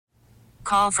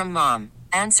Call from mom.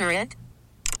 Answer it.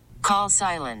 Call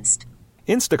silenced.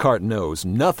 Instacart knows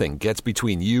nothing gets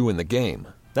between you and the game.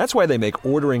 That's why they make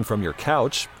ordering from your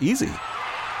couch easy.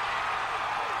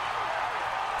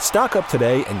 Stock up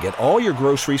today and get all your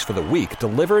groceries for the week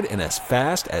delivered in as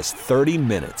fast as 30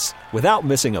 minutes without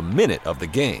missing a minute of the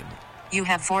game. You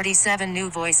have 47 new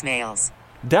voicemails.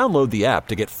 Download the app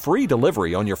to get free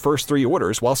delivery on your first 3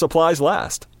 orders while supplies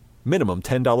last. Minimum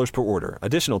 $10 per order.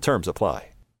 Additional terms apply.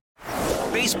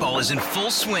 Baseball is in full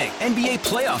swing. NBA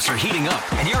playoffs are heating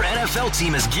up, and your NFL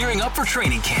team is gearing up for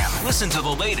training camp. Listen to the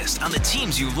latest on the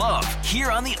teams you love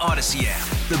here on the Odyssey app.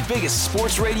 The biggest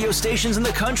sports radio stations in the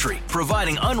country,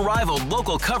 providing unrivaled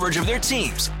local coverage of their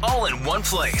teams, all in one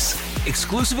place.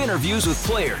 Exclusive interviews with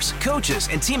players, coaches,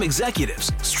 and team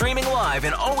executives, streaming live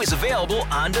and always available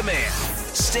on demand.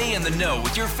 Stay in the know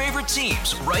with your favorite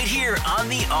teams right here on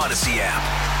the Odyssey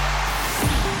app.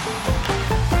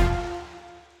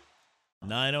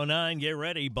 9:09, get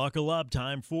ready, buckle up.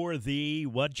 Time for the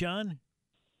what, John?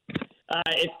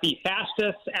 It's the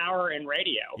fastest hour in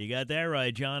radio. You got that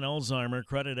right. John Alzheimer,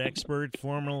 credit expert,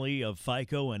 formerly of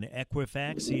FICO and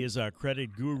Equifax. He is our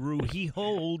credit guru. He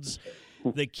holds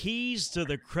the keys to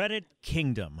the credit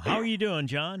kingdom. How are you doing,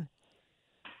 John?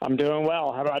 I'm doing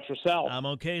well. How about yourself? I'm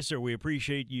okay, sir. We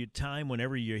appreciate your time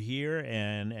whenever you're here.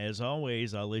 And as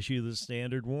always, I'll issue the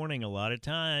standard warning. A lot of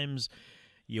times,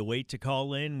 you wait to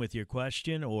call in with your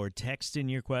question or text in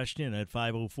your question at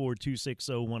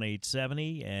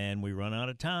 504-260-1870, and we run out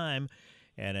of time.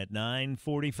 And at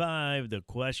 9:45, the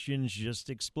questions just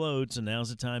explode, so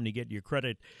now's the time to get your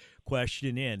credit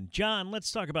question in. John,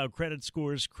 let's talk about credit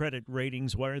scores, credit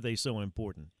ratings. Why are they so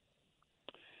important?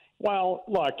 Well,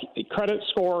 look, credit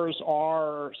scores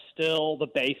are still the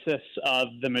basis of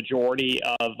the majority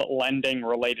of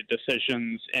lending-related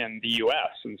decisions in the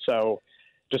U.S., and so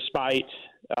despite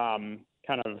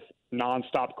kind of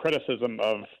nonstop criticism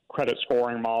of credit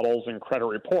scoring models and credit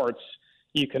reports,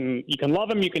 you can love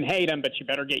them, you can hate them, but you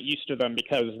better get used to them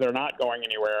because they're not going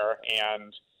anywhere.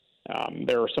 And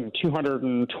there are some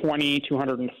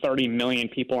 230 million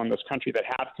people in this country that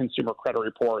have consumer credit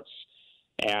reports.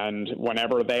 And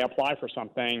whenever they apply for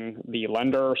something, the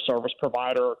lender, service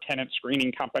provider, tenant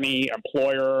screening company,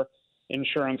 employer,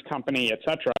 insurance company, et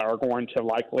cetera, are going to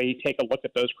likely take a look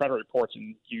at those credit reports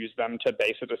and use them to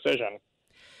base a decision.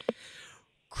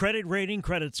 Credit rating,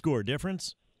 credit score,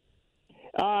 difference?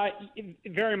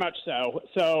 Very much so.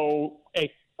 So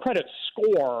a credit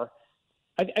score,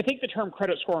 I think the term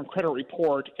credit score and credit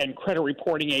report and credit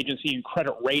reporting agency and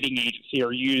credit rating agency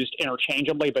are used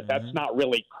interchangeably, but that's not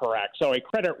really correct. So a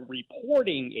credit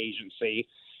reporting agency,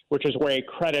 which is where a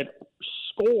credit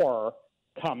score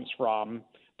comes from,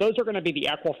 those are going to be the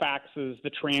Equifaxes, the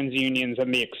TransUnions,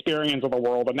 and the Experians of the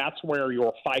world, and that's where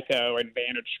your FICO and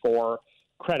VantageScore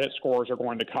credit scores are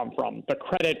going to come from. The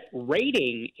credit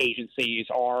rating agencies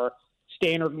are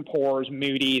Standard & Poor's,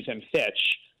 Moody's, and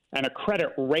Fitch, and a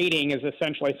credit rating is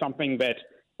essentially something that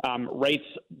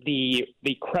rates the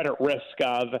credit risk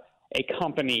of a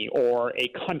company or a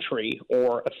country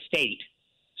or a state.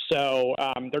 So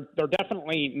they're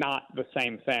definitely not the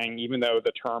same thing, even though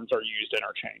the terms are used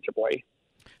interchangeably.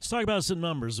 Let's talk about some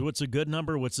numbers. What's a good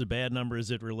number? What's a bad number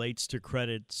as it relates to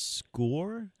credit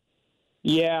score?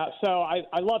 Yeah, so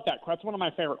I love that. That's one of my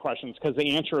favorite questions because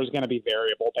the answer is going to be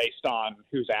variable based on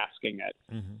who's asking it.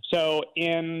 Mm-hmm. So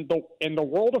in the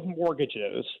world of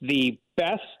mortgages, the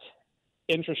best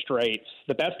interest rates,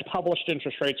 the best published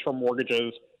interest rates for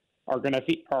mortgages are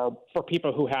for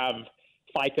people who have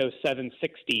FICO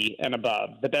 760 and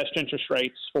above. The best interest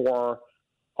rates for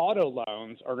auto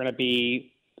loans are going to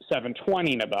be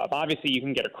 720 and above. Obviously, you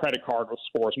can get a credit card with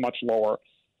scores much lower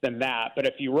than that. But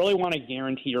if you really want to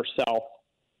guarantee yourself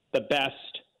the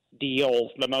best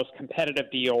deals, the most competitive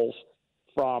deals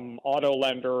from auto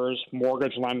lenders,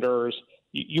 mortgage lenders,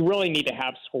 you really need to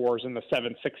have scores in the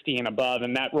 760 and above.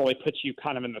 And that really puts you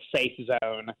kind of in the safe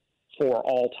zone for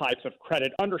all types of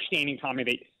credit. Understanding, Tommy,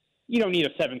 that you don't need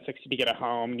a 760 to get a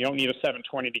home. You don't need a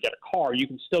 720 to get a car. You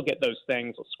can still get those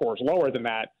things with scores lower than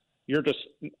that. You're just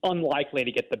unlikely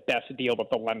to get the best deal that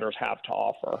the lenders have to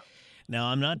offer. Now,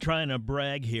 I'm not trying to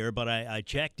brag here, but I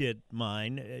checked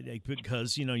mine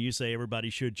because, you say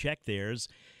everybody should check theirs,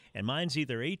 and mine's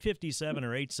either 857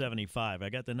 or 875. I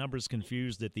got the numbers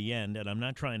confused at the end, and I'm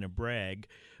not trying to brag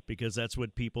because that's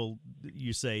what people,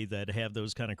 you say, that have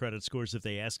those kind of credit scores, if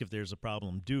they ask if there's a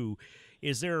problem, do.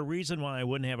 Is there a reason why I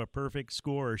wouldn't have a perfect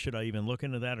score, or should I even look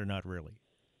into that, or not really?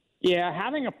 Yeah,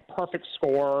 having a perfect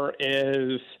score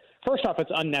is, first off,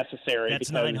 it's unnecessary.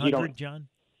 That's 900, John?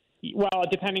 Well,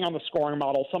 depending on the scoring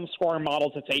model. Some scoring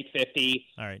models, it's 850.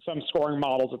 All right. Some scoring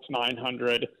models, it's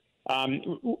 900.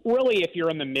 Really, if you're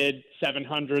in the mid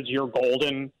 700s, you're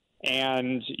golden.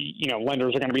 And,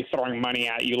 lenders are going to be throwing money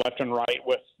at you left and right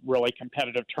with really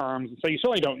competitive terms. And so you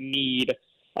certainly don't need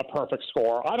a perfect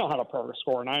score. I don't have a perfect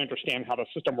score, and I understand how the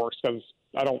system works because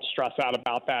I don't stress out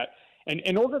about that. And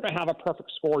in order to have a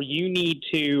perfect score, you need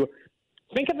to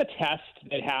think of a test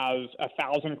that has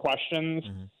 1,000 questions,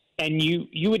 and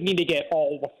you would need to get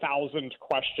all 1,000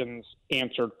 questions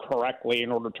answered correctly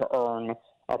in order to earn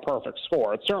a perfect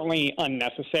score. It's certainly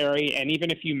unnecessary, and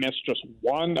even if you miss just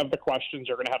one of the questions,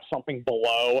 you're going to have something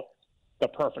below the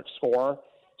perfect score.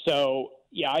 So,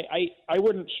 yeah, I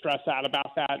wouldn't stress out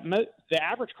about that. The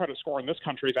average credit score in this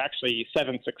country is actually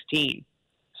 716,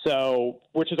 so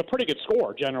which is a pretty good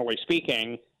score, generally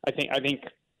speaking. I think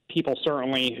people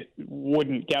certainly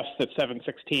wouldn't guess that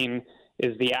 716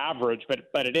 is the average,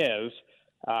 but it is,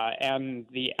 and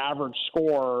the average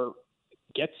score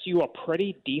gets you a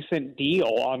pretty decent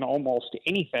deal on almost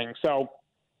anything. So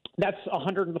that's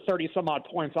 130 some odd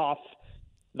points off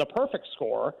the perfect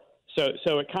score.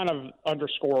 So it kind of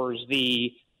underscores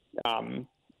the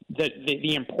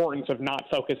importance of not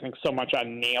focusing so much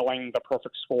on nailing the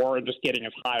perfect score and just getting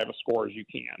as high of a score as you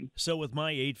can. So with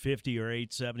my 850 or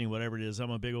 870, whatever it is,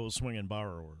 I'm a big old swinging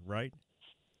borrower, right?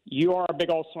 You are a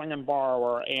big old swinging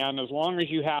borrower, and as long as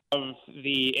you have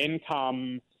the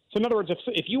income. So in other words,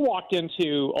 if you walked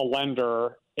into a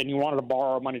lender and you wanted to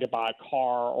borrow money to buy a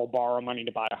car or borrow money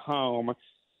to buy a home, I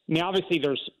mean, obviously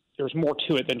there's more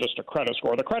to it than just a credit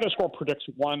score. The credit score predicts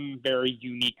one very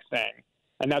unique thing,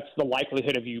 and that's the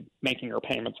likelihood of you making your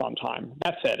payments on time.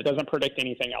 That's it. It doesn't predict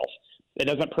anything else. It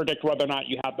doesn't predict whether or not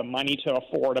you have the money to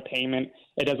afford a payment.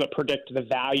 It doesn't predict the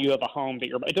value of a home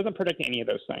it doesn't predict any of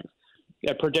those things.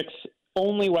 It predicts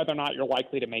only whether or not you're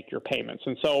likely to make your payments.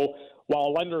 And so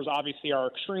while lenders obviously are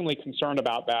extremely concerned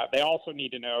about that, they also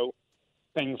need to know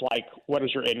things like what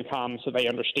is your income so they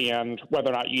understand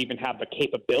whether or not you even have the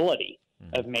capability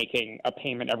of making a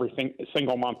payment every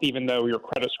single month, even though your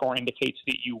credit score indicates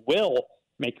that you will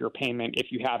make your payment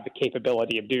if you have the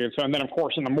capability of doing so. And then, of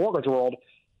course, in the mortgage world,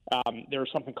 there's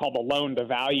something called the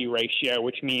loan-to-value ratio,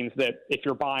 which means that if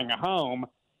you're buying a home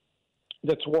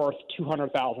that's worth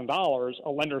 $200,000, a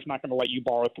lender's not going to let you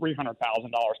borrow $300,000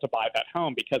 to buy that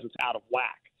home because it's out of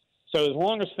whack. So as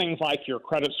long as things like your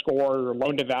credit score, your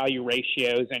loan-to-value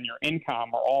ratios, and your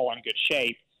income are all in good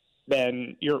shape,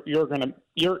 then you're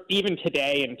even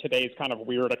today in today's kind of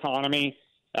weird economy,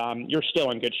 you're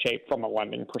still in good shape from a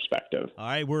lending perspective. All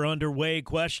right, we're underway.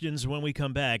 Questions when we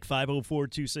come back.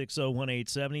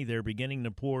 504-260-1870. They're beginning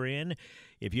to pour in.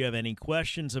 If you have any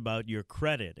questions about your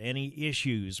credit, any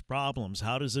issues, problems,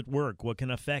 how does it work, what can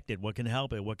affect it, what can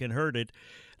help it, what can hurt it,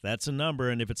 that's a number.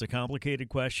 And if it's a complicated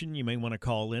question, you may want to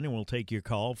call in, and we'll take your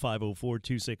call,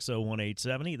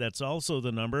 504-260-1870. That's also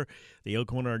the number, the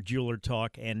Oaklawn Jeweler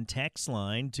Talk and text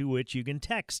line, to which you can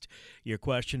text your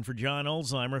question for John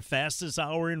Olsheimer, fastest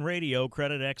hour in radio,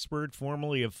 credit expert,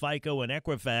 formerly of FICO and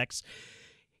Equifax.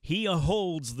 He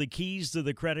holds the keys to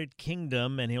the credit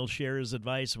kingdom, and he'll share his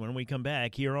advice when we come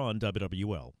back here on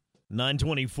WWL.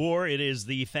 924, it is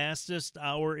the fastest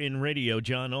hour in radio.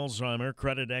 John Olsheimer,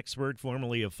 credit expert,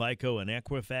 formerly of FICO and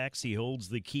Equifax. He holds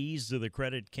the keys to the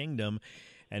credit kingdom,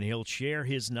 and he'll share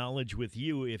his knowledge with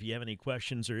you if you have any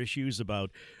questions or issues about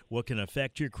what can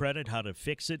affect your credit, how to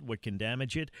fix it, what can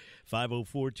damage it.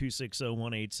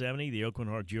 504-260-1870, the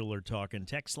Oaklawn Jeweler Talk and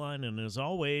text line. And as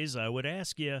always, I would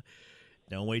ask you,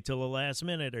 don't wait till the last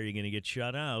minute or you're going to get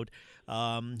shut out.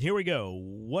 Here we go.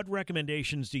 What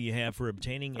recommendations do you have for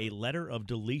obtaining a letter of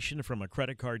deletion from a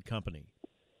credit card company?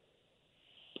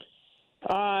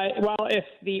 First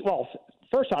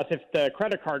off, if the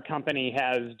credit card company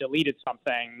has deleted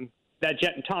something, that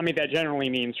generally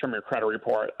means from your credit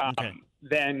report. Okay.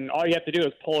 Then all you have to do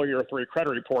is pull your 3 credit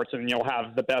reports, and you'll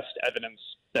have the best evidence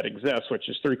that exists, which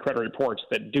is 3 credit reports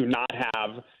that do not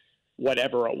have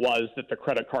whatever it was that the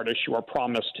credit card issuer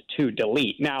promised to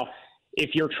delete. Now,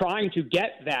 if you're trying to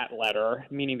get that letter,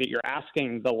 meaning that you're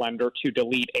asking the lender to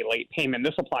delete a late payment,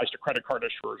 this applies to credit card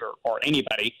issuers or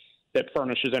anybody that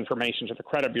furnishes information to the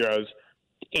credit bureaus,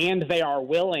 and they are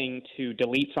willing to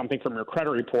delete something from your credit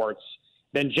reports,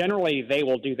 then generally they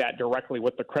will do that directly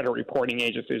with the credit reporting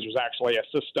agencies. There's actually a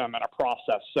system and a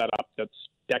process set up that's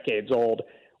decades old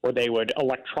where they would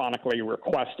electronically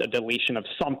request a deletion of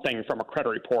something from a credit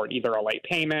report, either a late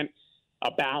payment, a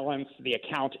balance, the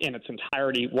account in its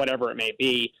entirety, whatever it may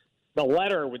be. The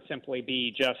letter would simply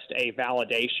be just a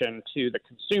validation to the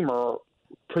consumer,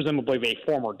 presumably a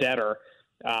former debtor,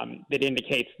 that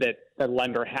indicates that the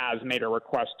lender has made a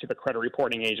request to the credit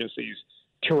reporting agencies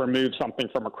to remove something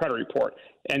from a credit report.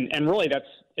 And really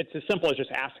it's as simple as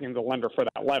just asking the lender for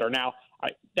that letter. Now,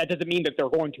 that doesn't mean that they're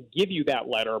going to give you that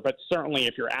letter, but certainly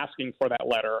if you're asking for that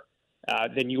letter,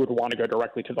 then you would want to go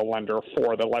directly to the lender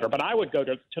for the letter. But I would go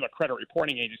to the credit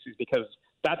reporting agencies because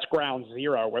that's ground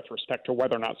zero with respect to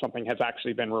whether or not something has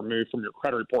actually been removed from your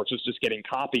credit reports, is just getting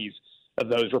copies of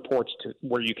those reports to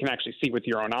where you can actually see with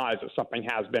your own eyes that something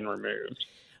has been removed.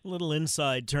 A little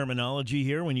inside terminology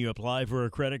here. When you apply for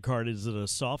a credit card, is it a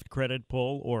soft credit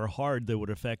pull or hard that would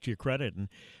affect your credit? And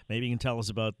maybe you can tell us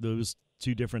about those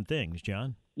two different things,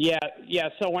 John. Yeah.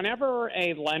 So whenever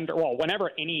a lender,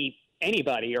 whenever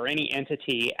anybody or any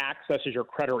entity accesses your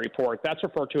credit report, that's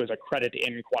referred to as a credit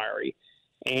inquiry.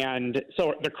 And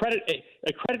so a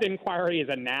credit inquiry is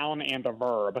a noun and a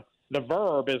verb. The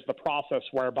verb is the process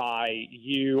whereby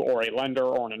you or a lender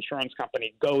or an insurance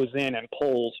company goes in and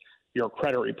pulls your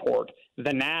credit report.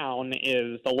 The noun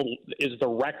is the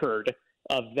record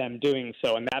of them doing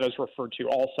so, and that is referred to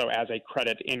also as a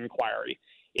credit inquiry.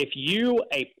 If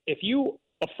you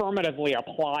affirmatively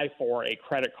apply for a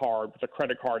credit card with a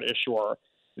credit card issuer,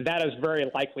 that is very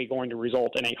likely going to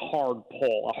result in a hard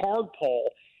pull. A hard pull,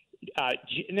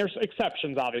 and there's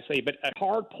exceptions obviously, but a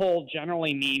hard pull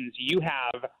generally means you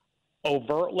have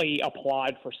overtly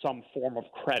applied for some form of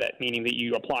credit, meaning that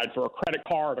you applied for a credit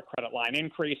card, a credit line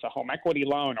increase, a home equity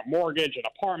loan, a mortgage, an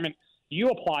apartment. You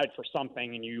applied for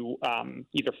something and you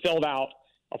either filled out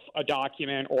a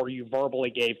document or you verbally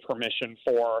gave permission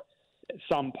for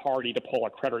some party to pull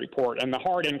a credit report, and the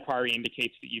hard inquiry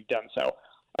indicates that you've done so.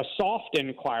 A soft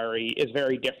inquiry is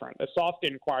very different. A soft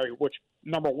inquiry, which,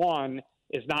 number one,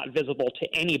 is not visible to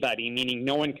anybody, meaning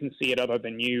no one can see it other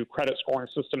than you. Credit scoring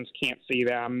systems can't see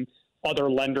them.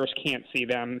 Other lenders can't see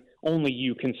them. Only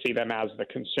you can see them as the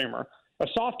consumer. A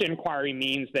soft inquiry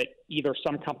means that either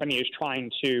some company is trying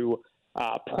to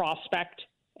prospect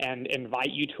and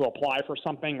invite you to apply for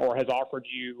something, or has offered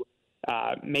you,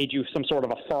 made you some sort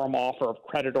of a firm offer of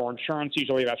credit or insurance.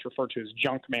 Usually that's referred to as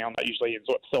junk mail. That usually is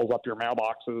what fills up your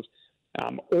mailboxes.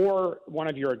 Or one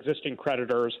of your existing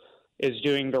creditors is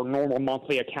doing their normal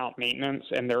monthly account maintenance,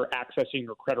 and they're accessing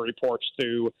your credit reports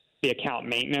through the account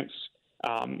maintenance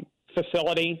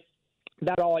facility.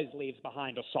 That always leaves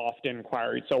behind a soft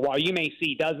inquiry. So while you may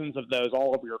see dozens of those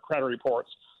all over your credit reports,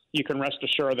 you can rest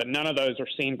assured that none of those are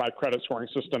seen by credit scoring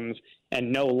systems,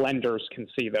 and no lenders can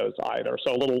see those either.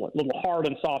 So a little hard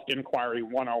and soft inquiry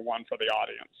 101 for the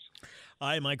audience.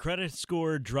 Hi, my credit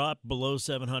score dropped below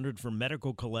 700 for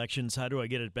medical collections. How do I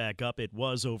get it back up? It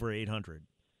was over 800.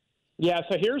 Yeah,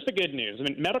 so here's the good news.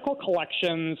 I mean, medical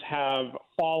collections have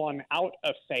fallen out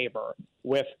of favor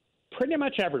with pretty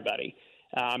much everybody.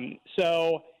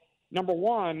 So number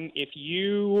one,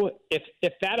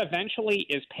 if that eventually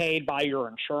is paid by your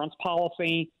insurance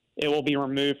policy, it will be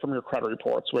removed from your credit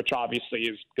reports, which obviously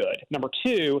is good. Number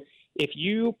two, if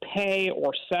you pay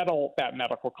or settle that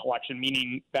medical collection,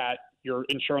 meaning that your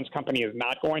insurance company is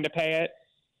not going to pay it,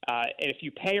 if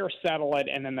you pay or settle it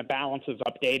and then the balance is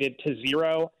updated to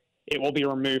zero, it will be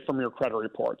removed from your credit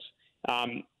reports.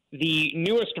 The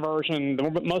newest version,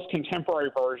 the most contemporary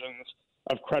versions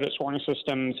of credit scoring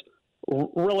systems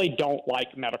really don't like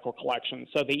medical collections.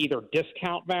 So they either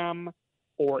discount them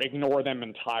or ignore them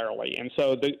entirely. And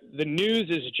so the news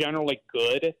is generally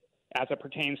good as it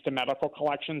pertains to medical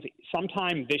collections.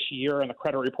 Sometime this year, and the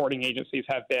credit reporting agencies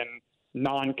have been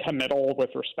non-committal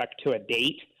with respect to a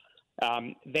date,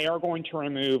 they are going to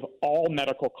remove all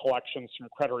medical collections from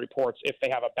credit reports if they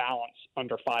have a balance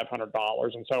under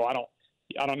 $500. And so I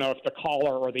don't know if the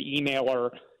caller or the emailer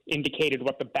indicated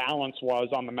what the balance was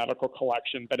on the medical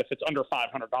collection, but if it's under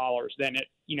 $500, then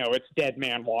it's dead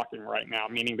man walking right now,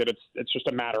 meaning that it's just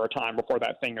a matter of time before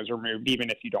that thing is removed, even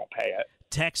if you don't pay it.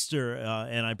 Texter,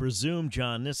 and I presume,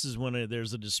 John, this is when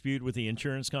there's a dispute with the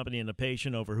insurance company and the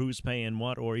patient over who's paying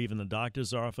what, or even the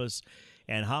doctor's office.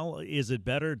 And how is it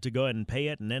better to go ahead and pay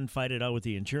it and then fight it out with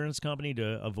the insurance company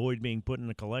to avoid being put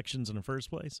into collections in the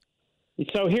first place?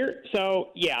 So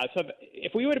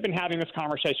if we would have been having this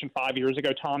conversation 5 years ago,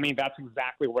 Tommy, that's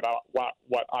exactly what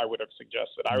I would have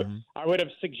suggested. I would have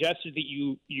suggested that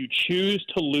you choose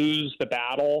to lose the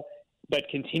battle, but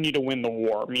continue to win the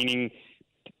war, meaning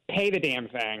pay the damn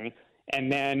thing,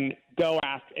 and then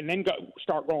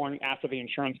start going after the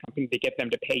insurance company to get them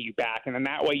to pay you back, and then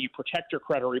that way you protect your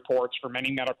credit reports from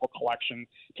any medical collection.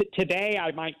 Today,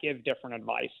 I might give different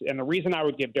advice, and the reason I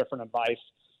would give different advice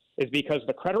is because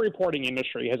the credit reporting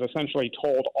industry has essentially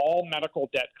told all medical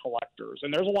debt collectors,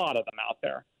 and there's a lot of them out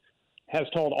there, has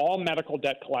told all medical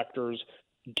debt collectors,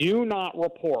 do not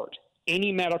report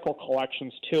any medical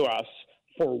collections to us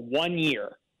for 1 year,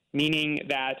 meaning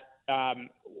that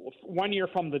 1 year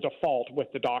from the default with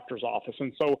the doctor's office.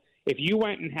 And so if you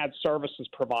went and had services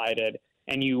provided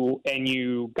and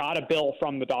you got a bill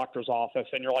from the doctor's office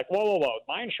and you're like, whoa,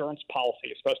 my insurance policy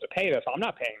is supposed to pay this, I'm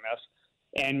not paying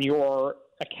this, and your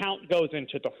account goes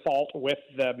into default with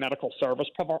the medical service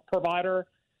provider,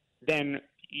 then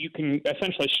you can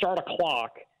essentially start a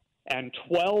clock, and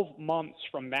 12 months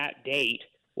from that date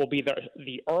will be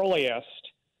the earliest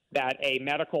that a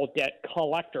medical debt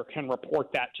collector can report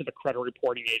that to the credit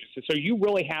reporting agency. So you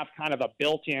really have kind of a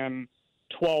built-in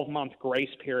 12-month grace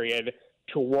period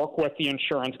to work with the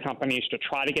insurance companies to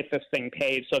try to get this thing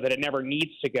paid so that it never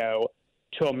needs to go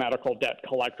to a medical debt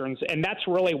collector. And that's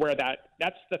really where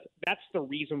that's the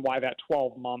reason why that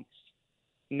 12 months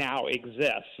now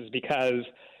exists, is because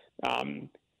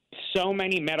so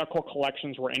many medical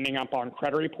collections were ending up on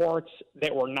credit reports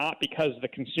that were not because the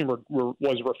consumer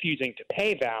was refusing to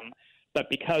pay them, but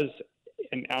because,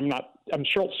 and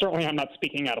certainly I'm not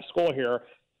speaking out of school here,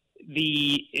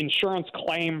 the insurance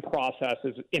claim process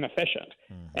is inefficient,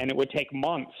 and it would take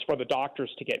months for the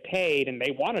doctors to get paid, and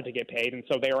they wanted to get paid, and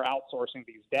so they were outsourcing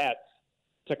these debts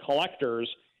to collectors,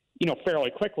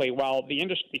 fairly quickly. While the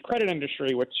credit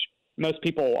industry, which most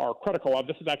people are critical of,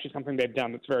 this is actually something they've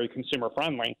done that's very consumer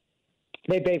friendly.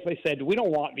 They basically said, we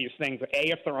don't want these things, A,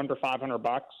 if they're under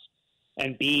 $500,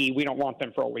 and B, we don't want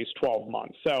them for at least 12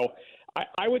 months. So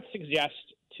I would suggest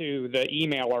to the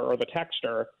emailer or the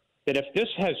texter that if this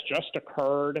has just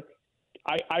occurred,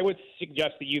 I would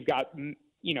suggest that you've got,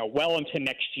 well into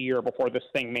next year before this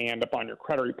thing may end up on your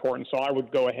credit report. And so I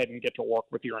would go ahead and get to work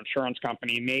with your insurance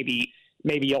company. Maybe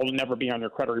you'll never be on your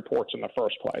credit reports in the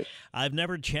first place. I've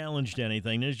never challenged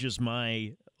anything. This is just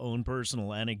my own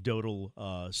personal anecdotal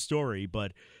story,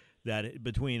 but that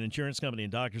between insurance company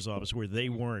and doctor's office where they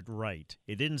weren't right.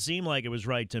 It didn't seem like it was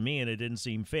right to me, and it didn't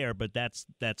seem fair, but that's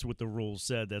what the rules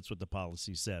said. That's what the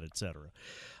policy said, etc.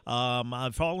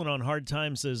 I've fallen on hard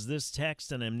times, says this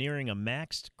text, and I'm nearing a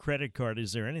maxed credit card.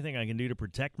 Is there anything I can do to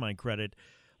protect my credit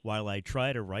while I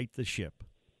try to right the ship?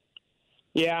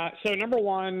 Yeah, so number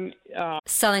one...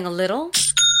 Selling a little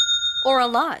or a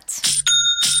lot?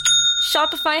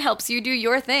 Shopify helps you do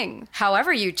your thing,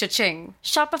 however you cha-ching.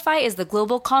 Shopify is the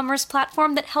global commerce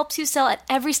platform that helps you sell at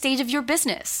every stage of your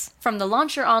business. From the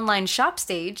launch your online shop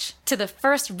stage, to the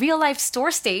first real-life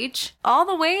store stage, all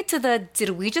the way to the did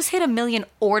we just hit 1 million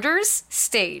orders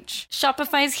stage.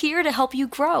 Shopify's here to help you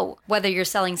grow. Whether you're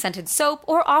selling scented soap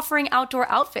or offering outdoor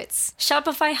outfits,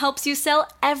 Shopify helps you sell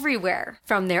everywhere.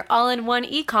 From their all-in-one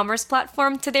e-commerce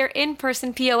platform to their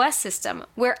in-person POS system,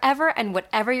 wherever and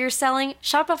whatever you're selling,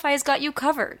 Shopify's got you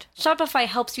covered. Shopify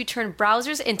helps you turn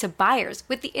browsers into buyers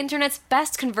with the internet's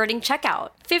best converting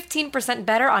checkout. 15%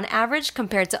 better on average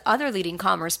compared to other leading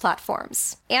commerce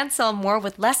platforms. And sell more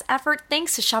with less effort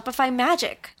thanks to Shopify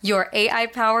Magic, your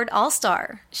AI-powered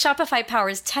all-star. Shopify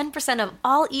powers 10% of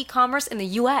all e-commerce in the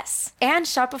U.S. And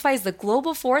Shopify is the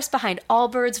global force behind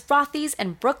Allbirds, Rothy's,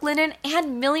 and Brooklinen,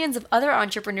 and millions of other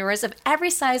entrepreneurs of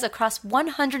every size across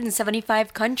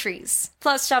 175 countries.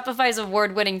 Plus, Shopify's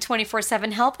award-winning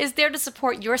 24/7 help is there to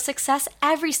support your success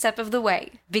every step of the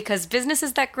way. Because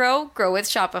businesses that grow with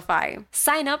Shopify.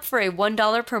 Sign up for a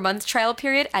 $1 per month trial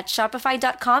period at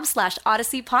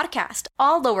shopify.com/Odyssey Podcast,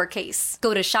 all lowercase.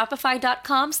 Go to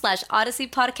shopify.com/Odyssey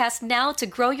Podcast now to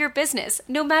grow your business,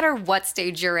 no matter what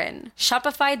stage you're in.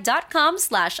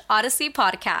 Shopify.com/Odyssey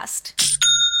Podcast.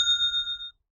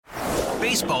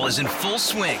 Baseball is in full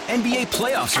swing. NBA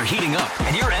playoffs are heating up,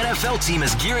 and your NFL team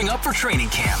is gearing up for training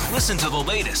camp. Listen to the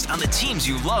latest on the teams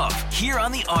you love here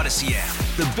on the Odyssey app.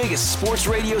 The biggest sports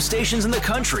radio stations in the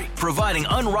country, providing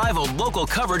unrivaled local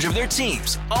coverage of their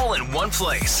teams, all in one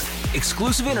place.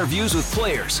 Exclusive interviews with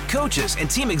players, coaches, and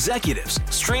team executives,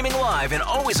 streaming live and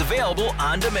always available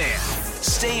on demand.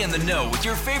 Stay in the know with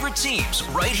your favorite teams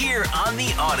right here on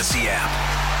the Odyssey app.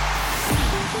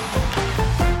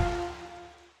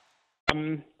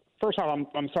 First off,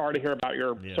 I'm sorry to hear about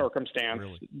your circumstance.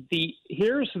 Really.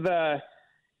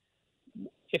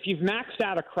 If you've maxed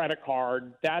out a credit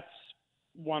card, that's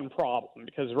one problem,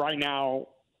 because right now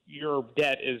your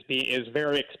debt is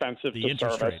very expensive to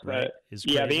service. Rate, right?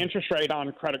 The interest rate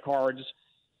on credit cards,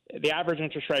 the average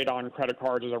interest rate on credit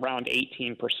cards is around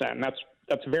 18%. That's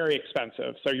very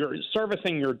expensive. So you're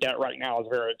servicing your debt right now is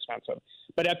very expensive.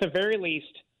 But at the very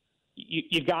least,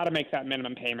 you've got to make that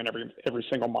minimum payment every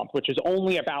single month, which is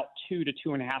only about 2 to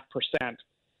 2.5%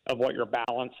 of what your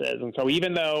balance is. And so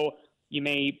even though it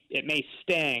may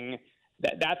sting,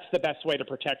 that's the best way to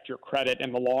protect your credit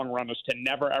in the long run, is to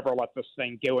never ever let this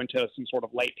thing go into some sort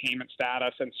of late payment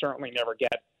status, and certainly never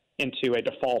get into a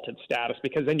defaulted status,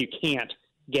 because then you can't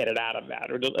get it out of that.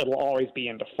 It'll always be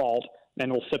in default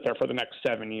and it'll sit there for the next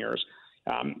 7 years.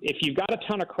 If you've got a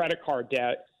ton of credit card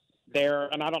debt there,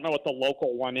 and I don't know what the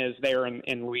local one is there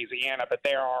in Louisiana, but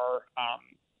there are,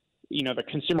 the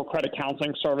consumer credit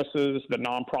counseling services, the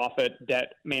nonprofit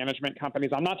debt management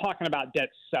companies. I'm not talking about debt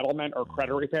settlement or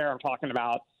credit repair. I'm talking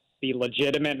about the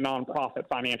legitimate nonprofit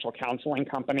financial counseling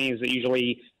companies that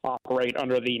usually operate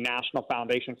under the National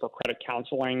Foundation for Credit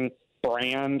Counseling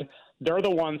brand. They're the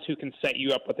ones who can set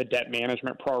you up with a debt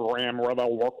management program where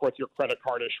they'll work with your credit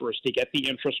card issuers to get the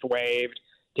interest waived,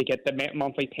 to get the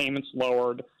monthly payments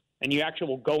lowered. And you actually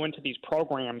will go into these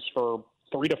programs for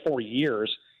 3 to 4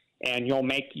 years, and you'll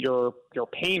make your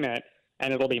payment,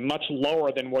 and it'll be much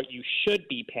lower than what you should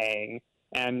be paying.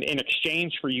 And in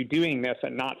exchange for you doing this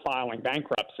and not filing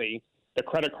bankruptcy, the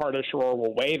credit card issuer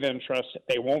will waive interest.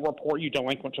 They won't report you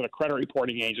delinquent to the credit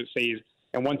reporting agencies.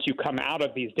 And once you come out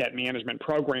of these debt management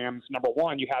programs, number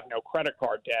one, you have no credit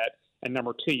card debt. And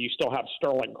number two, you still have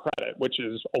sterling credit, which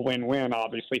is a win-win,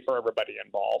 obviously, for everybody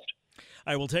involved.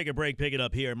 I will take a break, pick it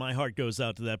up here. My heart goes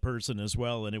out to that person as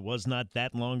well. And it was not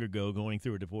that long ago going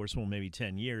through a divorce, well, maybe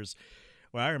 10 years.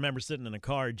 Well, I remember sitting in a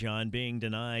car, John, being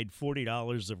denied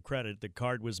 $40 of credit. The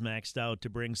card was maxed out to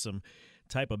bring some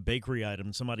type of bakery item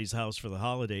to somebody's house for the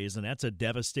holidays, and that's a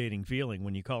devastating feeling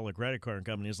when you call a credit card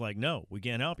company. It's like, no, we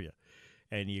can't help you.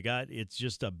 And it's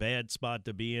just a bad spot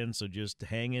to be in, so just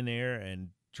hang in there and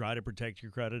try to protect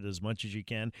your credit as much as you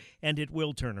can, and it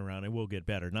will turn around. It will get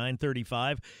better.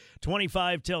 9:35,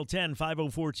 25 till 10,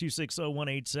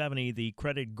 504-260-1870. The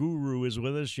credit guru is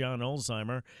with us, John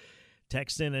Olsheimer.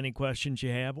 Text in any questions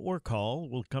you have or call.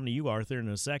 We'll come to you, Arthur, in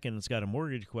a second. It's got a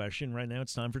mortgage question. Right now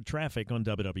it's time for traffic on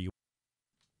WWL.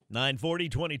 9:40,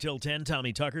 20 till 10.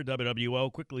 Tommy Tucker, WWL.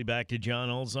 Quickly back to John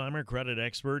Olsheimer, credit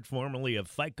expert, formerly of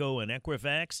FICO and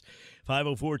Equifax.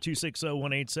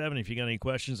 504-260-1870. If you got any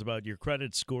questions about your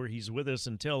credit score, he's with us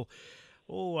until,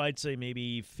 I'd say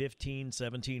maybe 15,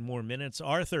 17 more minutes.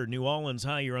 Arthur, New Orleans,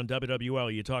 hi, you're on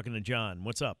WWL. You're talking to John.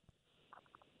 What's up?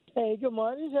 Hey, good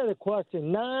morning. I just had a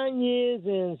question. 9 years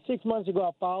and 6 months ago,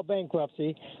 I filed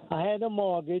bankruptcy. I had a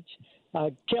mortgage.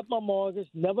 I kept my mortgage,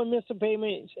 never missed a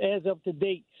payment as of to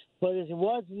date. But it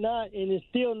was not, and it's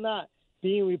still not,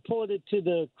 being reported to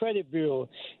the credit bureau.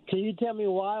 Can you tell me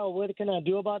why, or what can I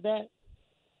do about that?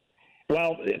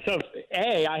 Well, so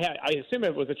I assume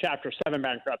it was a Chapter 7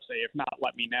 bankruptcy. If not,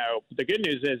 let me know. The good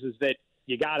news is that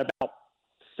you got about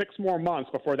 6 more months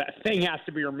before that thing has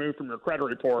to be removed from your credit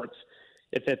reports.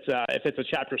 If it's a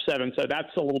Chapter 7, so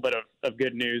that's a little bit of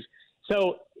good news.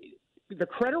 So the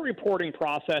credit reporting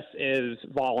process is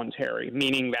voluntary,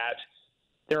 meaning that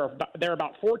there are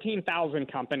about 14,000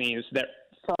 companies that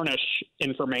furnish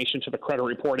information to the credit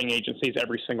reporting agencies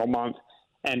every single month,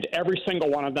 and every single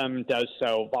one of them does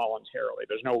so voluntarily.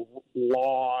 There's no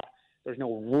law, there's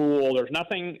no rule, there's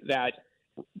nothing that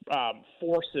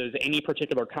forces any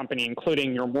particular company,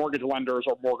 including your mortgage lenders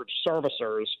or mortgage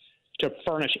servicers, to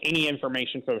furnish any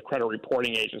information for the credit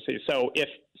reporting agency. So if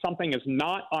something is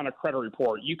not on a credit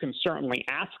report, you can certainly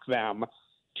ask them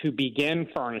to begin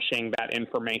furnishing that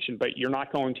information, but you're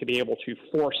not going to be able to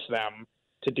force them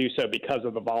to do so because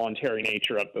of the voluntary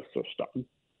nature of the system.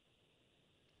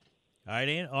 All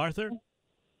right, Arthur?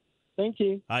 Thank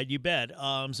you. All right, you bet.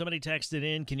 Somebody texted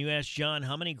in, can you ask John,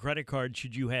 how many credit cards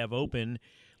should you have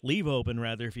leave open,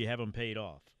 if you have them paid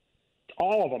off?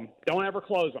 All of them. Don't ever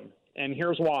close them. And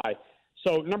here's why.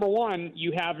 So, number one,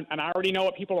 you have, and I already know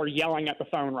what people are yelling at the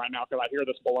phone right now because I hear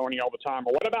this baloney all the time.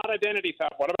 But what about identity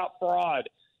theft? What about fraud?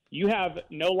 You have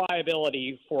no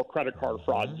liability for credit card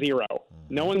fraud, zero.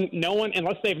 No one,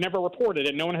 unless they've never reported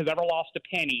it, no one has ever lost a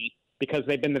penny because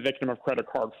they've been the victim of credit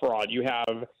card fraud. You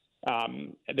have,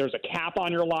 there's a cap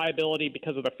on your liability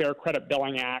because of the Fair Credit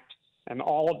Billing Act, and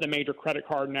all of the major credit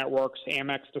card networks,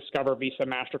 Amex, Discover, Visa,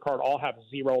 MasterCard, all have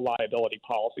zero liability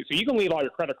policy. So you can leave all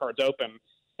your credit cards open,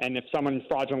 and if someone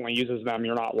fraudulently uses them,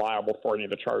 you're not liable for any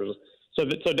of the charges. So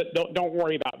don't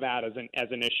worry about that as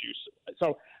an issue.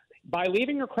 So by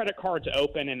leaving your credit cards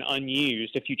open and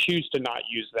unused, if you choose to not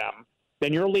use them,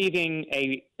 then you're leaving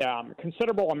a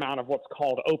considerable amount of what's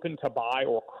called open to buy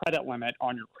or credit limit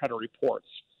on your credit reports.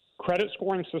 Credit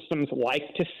scoring systems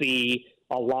like to see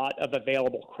a lot of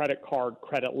available credit card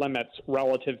credit limits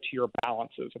relative to your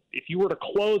balances. If you were to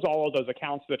close all of those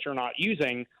accounts that you're not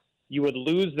using, you would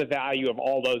lose the value of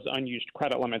all those unused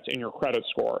credit limits in your credit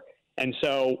score. And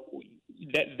so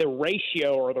the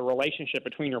ratio or the relationship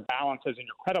between your balances and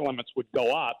your credit limits would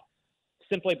go up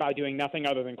simply by doing nothing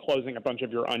other than closing a bunch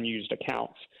of your unused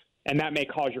accounts. And that may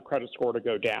cause your credit score to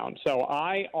go down. So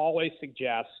I always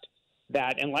suggest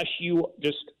that unless you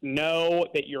just know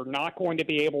that you're not going to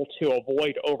be able to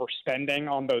avoid overspending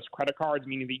on those credit cards,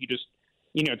 meaning that you just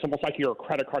it's almost like you're a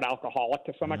credit card alcoholic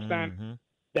to some extent,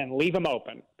 then leave them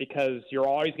open, because you're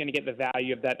always going to get the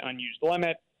value of that unused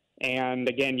limit. And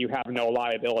again, you have no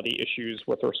liability issues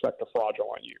with respect to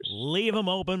fraudulent use. Leave them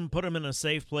open, put them in a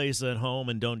safe place at home,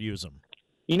 and don't use them.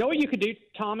 You know what you could do,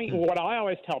 Tommy? What I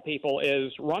always tell people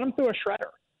is run them through a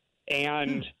shredder.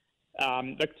 And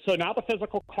so now the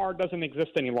physical card doesn't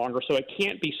exist any longer, so it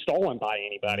can't be stolen by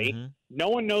anybody. No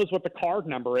one knows what the card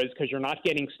number is because you're not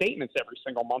getting statements every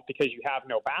single month because you have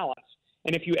no balance.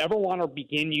 And if you ever want to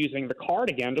begin using the card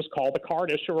again, just call the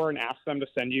card issuer and ask them to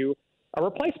send you a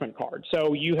replacement card.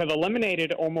 So you have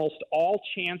eliminated almost all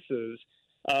chances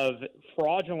of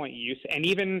fraudulent use and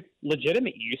even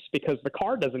legitimate use because the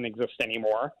card doesn't exist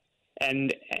anymore.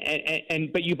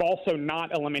 But you've also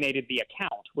not eliminated the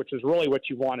account, which is really what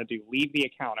you want to do. Leave the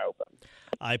account open.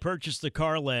 I purchased the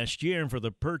car last year, and for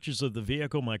the purchase of the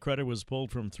vehicle, my credit was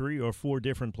pulled from 3 or 4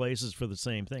 different places for the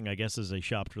same thing, I guess, as they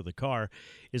shopped for the car.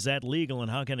 Is that legal, and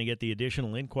how can I get the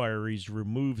additional inquiries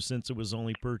removed since it was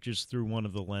only purchased through one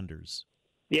of the lenders?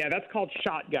 Yeah, that's called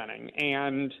shotgunning,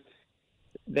 and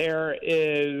there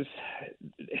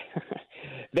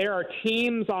are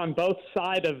teams on both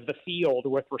sides of the field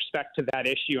with respect to that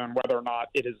issue and whether or not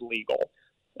it is legal.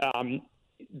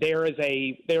 There is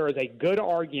a good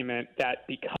argument that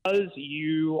because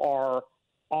you are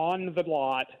on the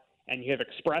lot and you have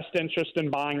expressed interest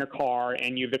in buying a car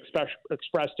and you've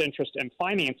expressed interest in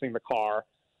financing the car,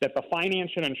 that the finance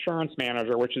and insurance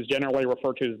manager, which is generally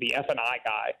referred to as the F&I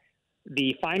guy,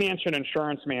 the finance and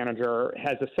insurance manager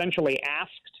has essentially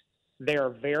asked their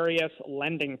various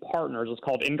lending partners, it's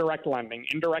called indirect lending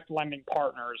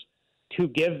partners, to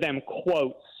give them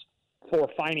quotes for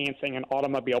financing an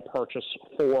automobile purchase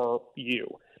for you.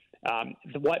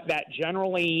 What that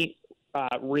generally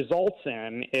results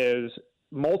in is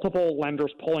multiple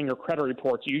lenders pulling your credit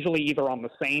reports, usually either on the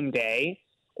same day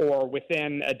or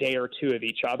within a day or two of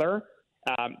each other,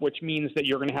 which means that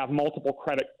you're going to have multiple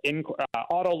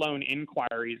auto loan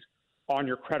inquiries on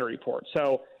your credit report.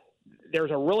 So there's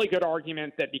a really good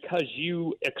argument that because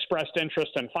you expressed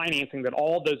interest in financing, that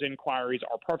all of those inquiries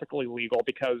are perfectly legal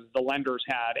because the lenders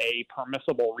had a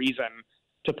permissible reason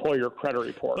to pull your credit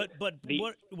report. But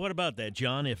what about that,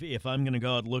 John? If I'm going to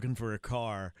go out looking for a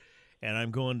car and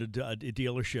I'm going to a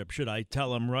dealership, should I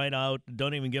tell them right out,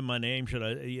 don't even give my name,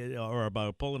 or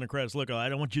about pulling a credit? Look, I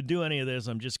don't want you to do any of this.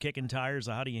 I'm just kicking tires.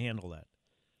 How do you handle that?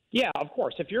 Yeah, of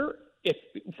course.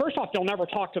 First off, you'll never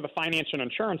talk to the finance and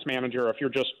insurance manager if you're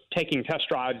just taking test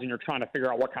drives and you're trying to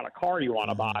figure out what kind of car you want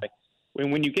to buy.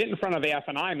 When you get in front of the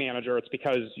F&I manager, it's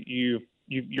because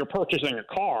you're purchasing a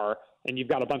car and you've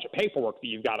got a bunch of paperwork that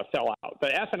you've got to fill out.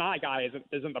 The F&I guy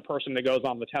isn't the person that goes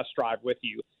on the test drive with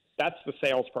you. That's the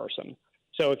salesperson.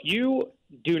 So if you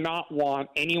do not want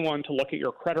anyone to look at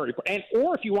your credit report,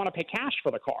 or if you want to pay cash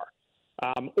for the car,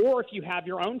 or if you have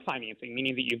your own financing,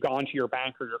 meaning that you've gone to your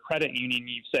bank or your credit union and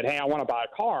you've said, hey, I want to buy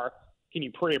a car. Can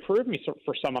you pre-approve me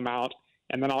for some amount?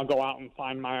 And then I'll go out and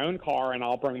find my own car and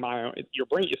I'll bring my own. You're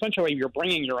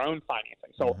bringing your own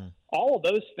financing. So all of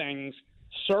those things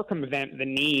circumvent the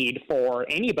need for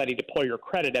anybody to pull your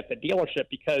credit at the dealership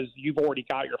because you've already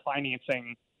got your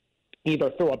financing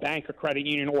either through a bank or credit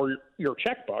union or your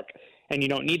checkbook, and you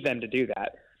don't need them to do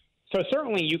that. So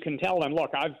certainly you can tell them,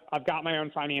 look, I've got my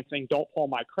own financing, don't pull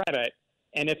my credit.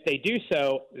 And if they do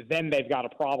so, then they've got a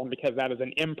problem because that is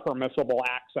an impermissible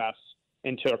access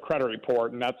into a credit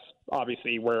report, and that's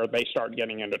obviously where they start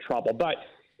getting into trouble. But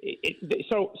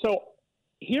so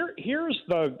here's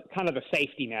the kind of the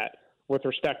safety net with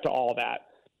respect to all that.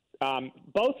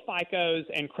 Both FICOs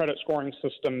and credit scoring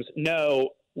systems know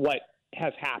what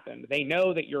has happened. They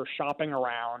know that you're shopping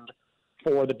around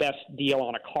for the best deal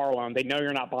on a car loan. They know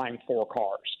you're not buying 4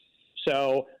 cars.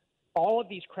 So all of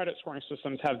these credit scoring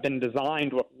systems have been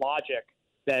designed with logic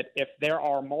that if there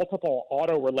are multiple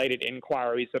auto-related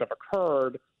inquiries that have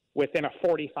occurred within a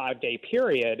 45-day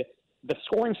period, the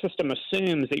scoring system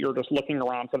assumes that you're just looking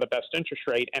around for the best interest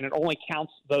rate, and it only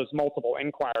counts those multiple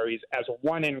inquiries as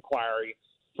one inquiry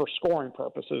for scoring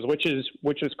purposes, which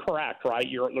is correct, right?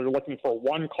 You're looking for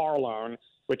one car loan,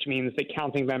 which means that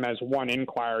counting them as one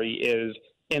inquiry is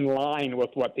in line with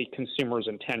what the consumer's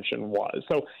intention was.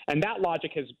 So, and that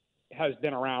logic has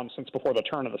been around since before the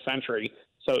turn of the century.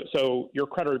 So your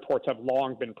credit reports have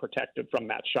long been protected from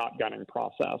that shotgunning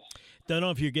process. Don't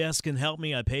know if your guests can help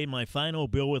me. I paid my final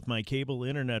bill with my cable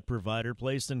internet provider,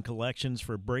 placed in collections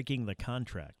for breaking the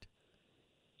contract.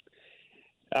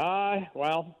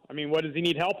 Well, I mean, what does he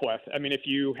need help with? I mean, if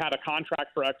you had a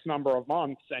contract for X number of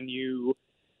months and you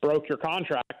broke your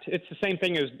contract, it's the same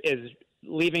thing as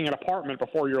leaving an apartment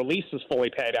before your lease is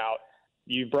fully paid out.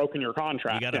 You've broken your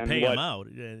contract. You got to pay them out.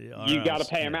 You got to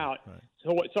pay them out. Right.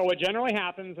 So what generally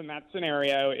happens in that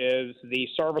scenario is the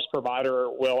service provider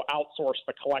will outsource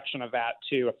the collection of that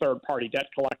to a third-party debt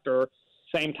collector.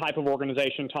 Same type of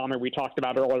organization, Tommy, we talked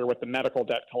about earlier with the medical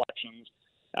debt collections.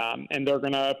 And they're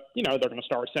going to, they're going to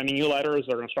start sending you letters.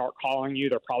 They're going to start calling you.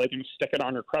 They're probably going to stick it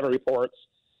on your credit reports.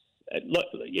 Look,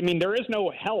 I mean, there is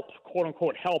no help, quote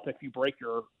unquote, help if you break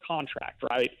your contract,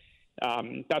 right?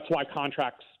 That's why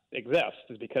contracts exist,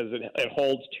 is because it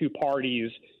holds two parties.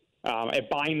 It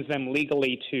binds them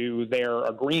legally to their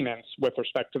agreements with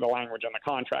respect to the language in the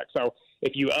contract. So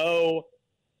if you owe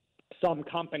some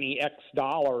company X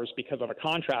dollars because of a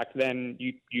contract, then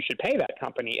you should pay that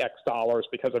company X dollars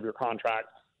because of your contract,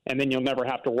 and then you'll never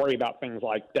have to worry about things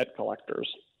like debt collectors.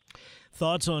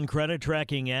 Thoughts on credit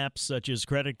tracking apps such as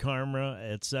Credit Karma,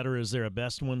 et cetera? Is there a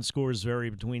best one? Scores vary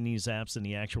between these apps and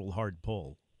the actual hard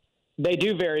pull. They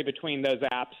do vary between those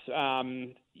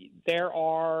apps. There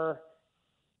are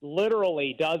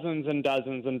literally dozens and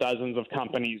dozens and dozens of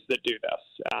companies that do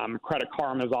this. Credit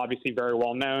Karma is obviously very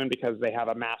well known because they have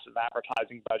a massive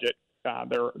advertising budget.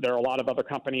 There are a lot of other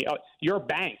companies. Your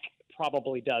bank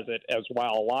probably does it as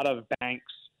well. A lot of banks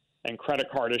and credit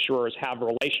card issuers have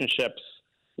relationships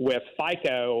with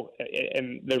FICO,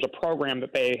 and there's a program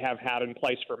that they have had in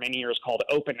place for many years called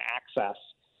Open Access.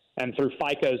 And through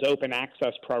FICO's Open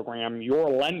Access program,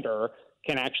 your lender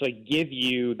can actually give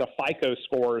you the FICO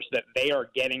scores that they are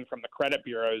getting from the credit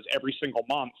bureaus every single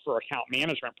month for account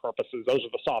management purposes. Those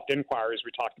are the soft inquiries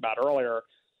we talked about earlier.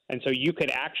 And so you could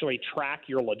actually track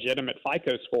your legitimate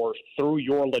FICO scores through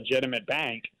your legitimate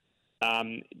bank,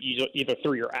 either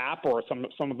through your app, or some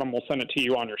of them will send it to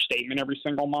you on your statement every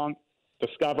single month.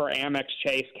 Discover, Amex,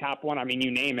 Chase, Cap One, I mean, you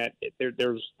name it.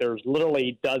 There's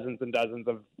literally dozens and dozens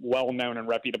of well-known and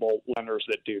reputable lenders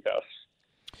that do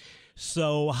this.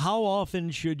 So how often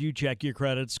should you check your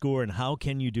credit score, and how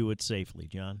can you do it safely,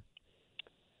 John?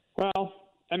 Well,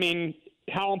 I mean,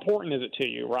 how important is it to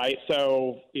you, right?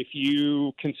 So if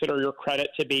you consider your credit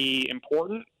to be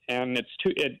important, and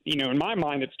in my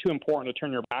mind, it's too important to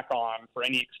turn your back on for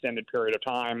any extended period of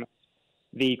time,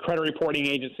 the credit reporting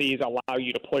agencies allow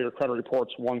you to pull your credit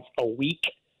reports once a week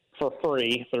for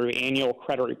free through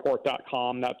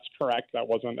annualcreditreport.com. That's correct. That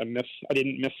wasn't I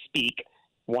didn't misspeak.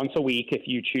 Once a week if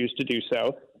you choose to do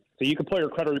so. So you can pull your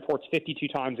credit reports 52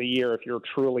 times a year if you're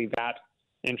truly that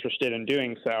interested in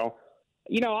doing so.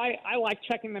 I like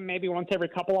checking them maybe once every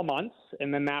couple of months,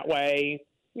 and then that way,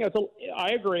 I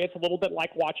agree, it's a little bit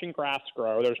like watching grass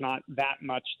grow. There's not that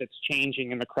much that's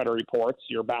changing in the credit reports.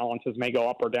 Your balances may go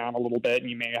up or down a little bit, and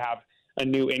you may have a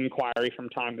new inquiry from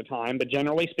time to time. But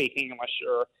generally speaking, unless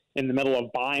you're in the middle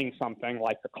of buying something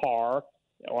like a car,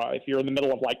 if you're in the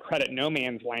middle of like credit no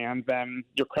man's land, then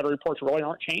your credit reports really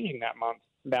aren't changing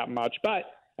that much. But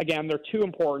again, they're too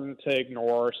important to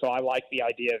ignore. So I like the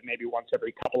idea of maybe once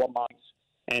every couple of months,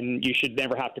 and you should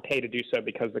never have to pay to do so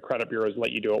because the credit bureaus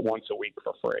let you do it once a week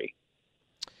for free.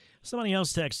 Somebody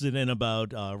else texted in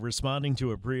about responding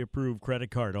to a pre-approved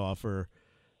credit card offer.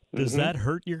 Does that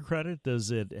hurt your credit? Does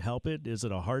it help it? Is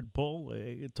it a hard pull?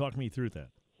 Talk me through that.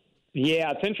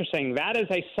 Yeah, it's interesting. That is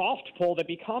a soft pull that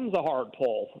becomes a hard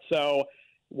pull. So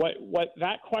what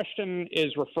that question is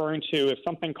referring to is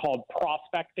something called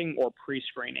prospecting or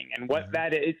pre-screening. And what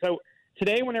that is, so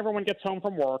today when everyone gets home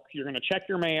from work, you're going to check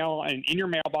your mail, and in your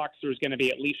mailbox there's going to be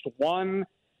at least one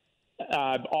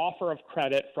offer of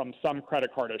credit from some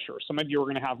credit card issuer. Some of you are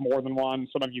going to have more than one.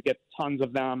 Some of you get tons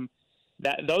of them.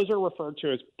 Those are referred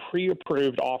to as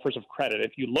pre-approved offers of credit.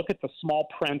 If you look at the small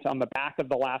print on the back of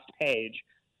the last page,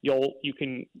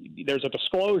 there's a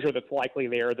disclosure that's likely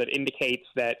there that indicates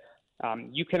that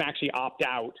you can actually opt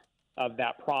out of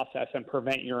that process and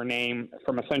prevent your name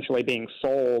from essentially being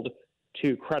sold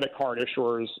to credit card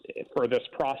issuers for this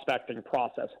prospecting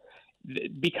process.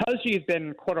 Because you've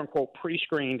been, quote unquote,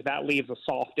 pre-screened, that leaves a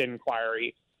soft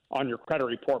inquiry on your credit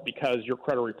report because your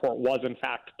credit report was in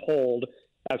fact pulled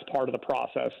as part of the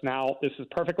process. Now, this is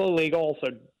perfectly legal, so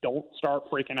don't start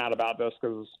freaking out about this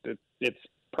because it's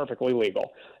perfectly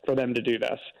legal for them to do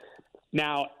this.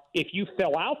 Now, if you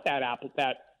fill out that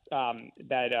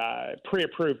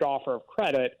pre-approved offer of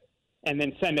credit and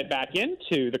then send it back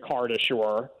into the card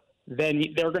issuer, then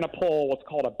they're going to pull what's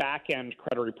called a back-end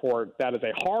credit report. That is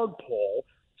a hard pull.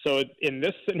 So in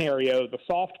this scenario, the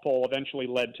soft pull eventually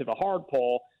led to the hard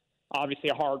pull. Obviously,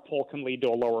 a hard pull can lead to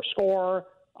a lower score.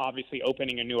 Obviously,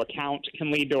 opening a new account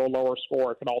can lead to a lower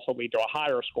score. It can also lead to a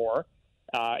higher score.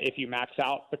 If you max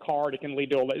out the card, it can lead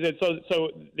to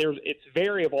it's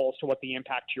variable as to what the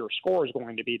impact to your score is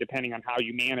going to be depending on how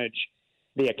you manage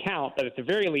the account. But at the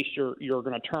very least, you're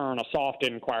going to turn a soft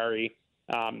inquiry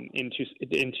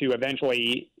into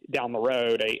eventually down the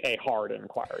road a hard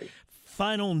inquiry.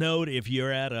 Final note, if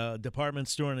you're at a department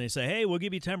store and they say, hey, we'll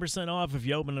give you 10% off if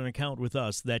you open an account with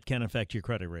us, that can affect your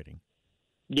credit rating.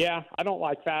 Yeah, I don't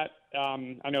like that.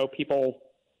 I know people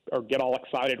get all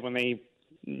excited when they,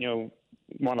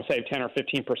 want to save 10 or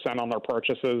 15% on their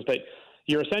purchases, but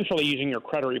you're essentially using your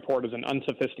credit report as an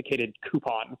unsophisticated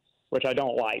coupon, which I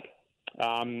don't like.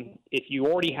 If you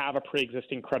already have a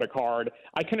pre-existing credit card,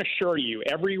 I can assure you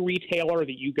every retailer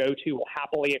that you go to will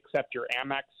happily accept your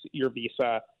Amex, your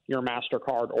Visa, your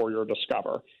MasterCard, or your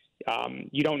Discover.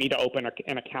 You don't need to open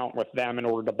an account with them in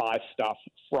order to buy stuff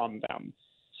from them.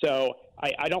 So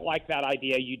I don't like that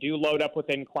idea. You do load up with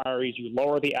inquiries. You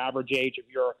lower the average age of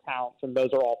your accounts, and those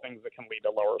are all things that can lead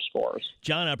to lower scores.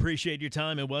 John, I appreciate your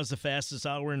time. It was the fastest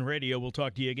hour in radio. We'll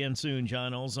talk to you again soon.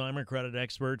 John Alzheimer, credit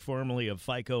expert, formerly of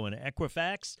FICO and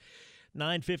Equifax.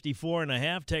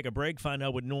 9:54.5. Take a break. Find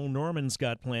out what Noel Norman's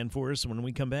got planned for us when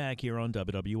we come back here on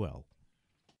WWL.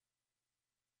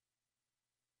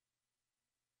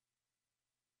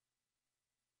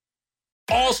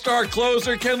 All-star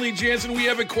closer Kenley Jansen, we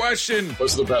have a question.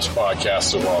 What's the best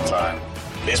podcast of all time?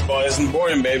 Baseball isn't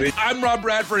boring, baby. I'm Rob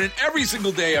Bradford, and every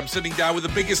single day I'm sitting down with the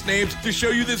biggest names to show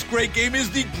you this great game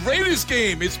is the greatest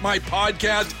game. It's my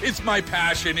podcast. It's my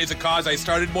passion. It's a cause I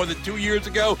started more than 2 years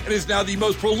ago and is now the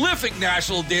most prolific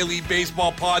national daily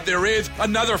baseball pod there is.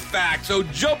 Another fact, so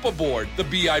jump aboard the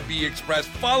BIB Express.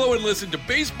 Follow and listen to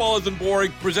Baseball Isn't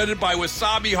Boring, presented by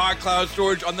Wasabi Hot Cloud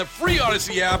Storage on the free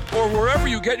Odyssey app or wherever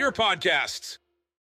you get your podcasts.